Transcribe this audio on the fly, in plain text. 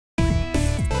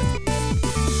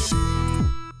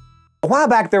while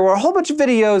back, there were a whole bunch of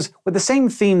videos with the same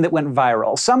theme that went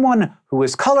viral. Someone who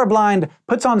is colorblind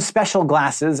puts on special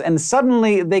glasses and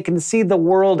suddenly they can see the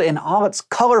world in all its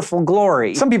colorful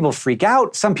glory. Some people freak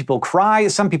out, some people cry,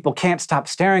 some people can't stop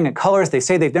staring at colors they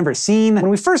say they've never seen. When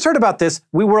we first heard about this,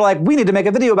 we were like, we need to make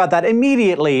a video about that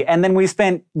immediately. And then we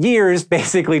spent years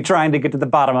basically trying to get to the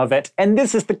bottom of it. And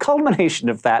this is the culmination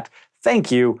of that. Thank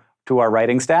you to our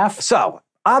writing staff. So,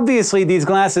 obviously, these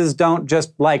glasses don't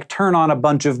just, like, turn on a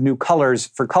bunch of new colors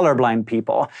for colorblind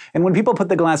people. And when people put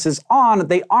the glasses on,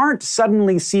 they aren't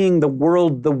suddenly seeing the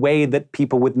world the way that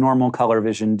people with normal color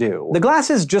vision do. The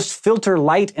glasses just filter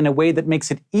light in a way that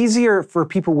makes it easier for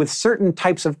people with certain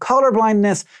types of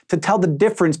colorblindness to tell the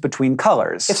difference between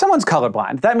colors. If someone's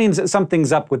colorblind, that means that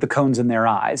something's up with the cones in their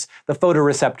eyes, the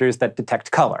photoreceptors that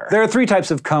detect color. There are 3 types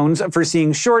of cones for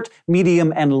seeing short,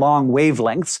 medium, and long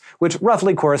wavelengths, which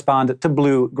roughly correspond to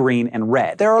blue, green, and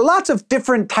red. There are lots of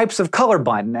different types of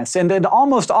colorblindness, and in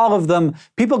almost all of them,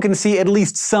 people can see at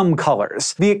least some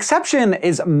colors. The exception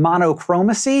is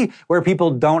monochromacy, where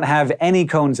people don't have any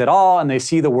cones at all and they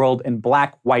see the world in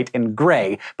black, white, and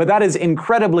gray. But that is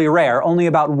incredibly rare. Only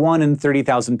about 1 in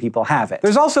 30,000 people have it.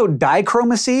 There's also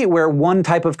dichromacy, where one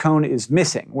type of cone is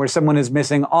missing. Where someone is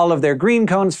missing all of their green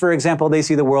cones, for example, they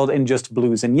see the world in just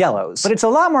blues and yellows. But it's a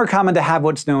lot more common to have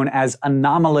what's known as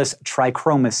anomalous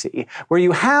trichromacy, where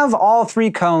you have all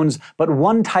 3 cones, but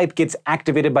one type gets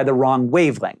activated by the wrong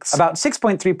wavelengths. About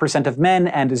 6.3% of men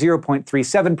and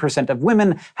 0.37% of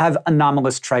women have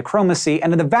anomalous trichromacy,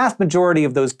 and in the vast majority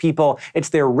of those people, it's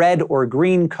their red or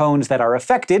green cones that are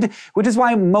affected, which is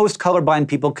why most colorblind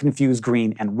people confuse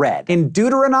green and red. In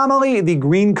deuteranomaly, the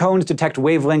green cones detect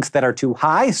wavelengths that are too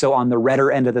high, so on the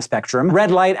redder end of the spectrum.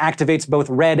 Red light activates both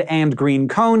red and green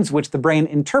cones, which the brain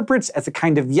interprets as a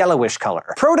kind of yellowish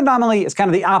color. Protanomaly is kind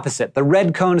of the opposite. The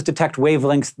red cones detect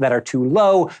wavelengths that are too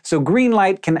low, so green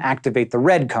light can activate the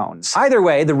red cones. Either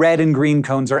way, the red and green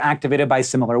cones are activated by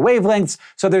similar wavelengths,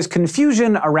 so there's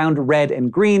confusion around red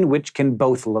and green, which can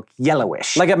both look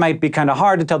yellowish. Like it might be kind of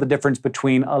hard to tell the difference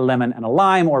between a lemon and a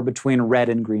lime, or between red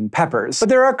and green peppers. But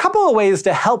there are a couple of ways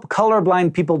to help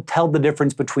colorblind people tell the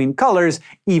difference between colors,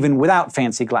 even without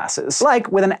fancy glasses.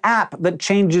 Like with an app that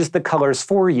changes the colors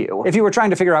for you. If you were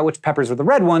trying to figure out which peppers were the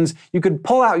red ones, you could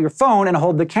pull out your phone and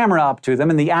hold the camera up to them,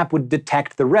 and the app would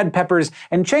detect the red peppers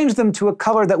and change them to a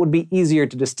color that would be easier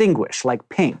to distinguish, like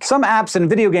pink. Some apps and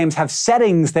video games have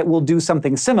settings that will do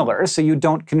something similar, so you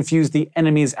don't confuse the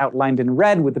enemies outlined in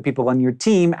red with the people on your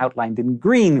team outlined in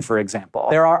green, for example.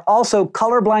 There are also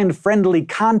colorblind-friendly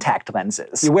contact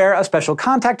lenses. You wear a special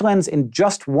contact lens in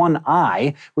just one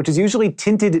eye, which is usually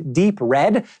tinted deep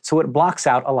red, so it blocks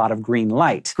out a lot of green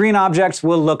light. Green objects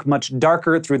will look much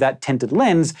darker through that tinted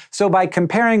lens, so by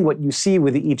comparing what you see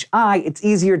with each eye, it's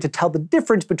easier to tell the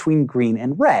difference between green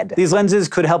and red. These lenses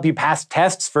could help you pass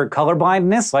tests for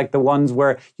colorblindness, like the ones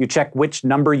where you check which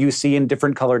number you see in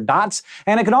different colored dots,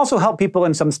 and it can also help people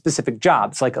in some specific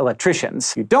jobs, like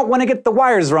electricians. You don't want to get the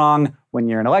wires wrong when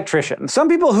you're an electrician. Some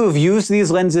people who've used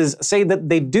these lenses say that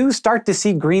they do start to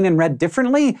see green and red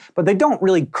differently, but they don't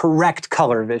really correct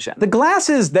color vision. The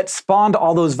glasses that spawned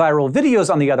all those viral videos,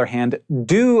 on the other hand,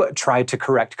 do try to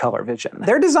correct color vision.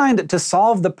 They're designed to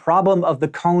solve the problem of the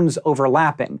cones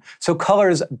overlapping, so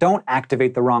colors don't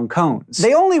activate the wrong cones.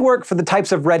 They only work for the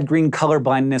types of red-green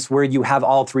colorblindness where you have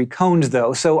all 3 cones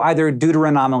though, so either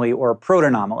deuteranomaly or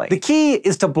protanomaly. The key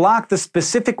is to block the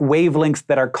specific wavelengths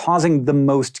that are causing the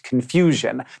most confusion.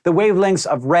 The wavelengths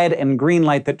of red and green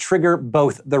light that trigger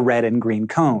both the red and green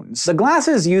cones. The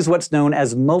glasses use what's known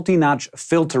as multi-notch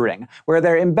filtering, where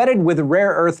they're embedded with rare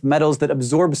earth metals that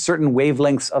absorb certain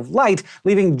wavelengths of light,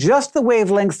 leaving just the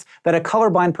wavelengths that a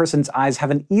colorblind person's eyes have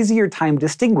an easier time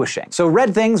distinguishing. So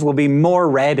red things will be more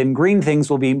red and green things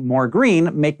will be more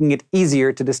green, making it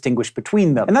easier to distinguish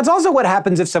between them. And that's also what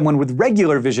happens if someone with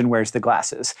regular vision wears the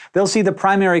glasses. They'll see the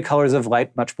primary colors of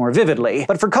light much more vividly.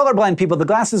 But for colorblind people, the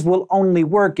glasses will only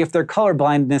work if their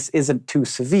colorblindness isn't too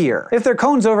severe. If their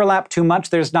cones overlap too much,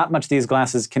 there's not much these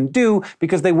glasses can do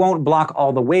because they won't block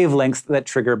all the wavelengths that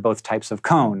trigger both types of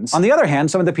cones. On the other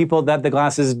hand, some of the people that the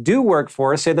glasses do work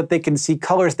for say that they can see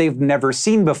colors they've never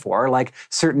seen before, like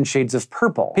certain shades of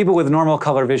purple. People with normal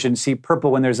color vision see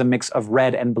purple when there's a mix of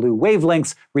red and blue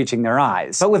wavelengths reaching their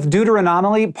eyes. But with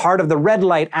deuteranomaly, part of the red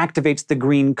light activates the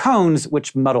green cones,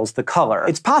 which muddles the color.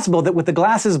 It's possible that with the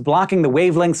glasses blocking the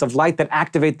wavelengths of light that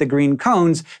activate the green green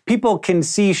cones, people can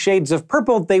see shades of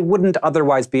purple they wouldn't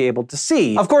otherwise be able to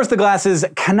see. Of course, the glasses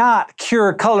cannot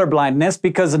cure colorblindness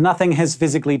because nothing has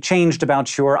physically changed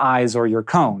about your eyes or your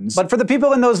cones. But for the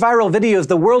people in those viral videos,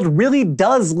 the world really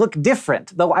does look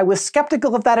different, though I was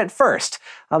skeptical of that at first,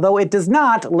 although it does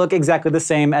not look exactly the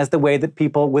same as the way that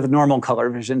people with normal color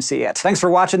vision see it. Thanks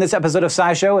for watching this episode of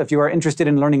SciShow. If you are interested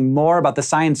in learning more about the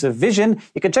science of vision,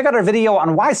 you can check out our video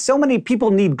on why so many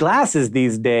people need glasses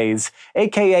these days,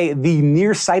 aka the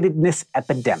nearsightedness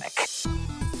epidemic.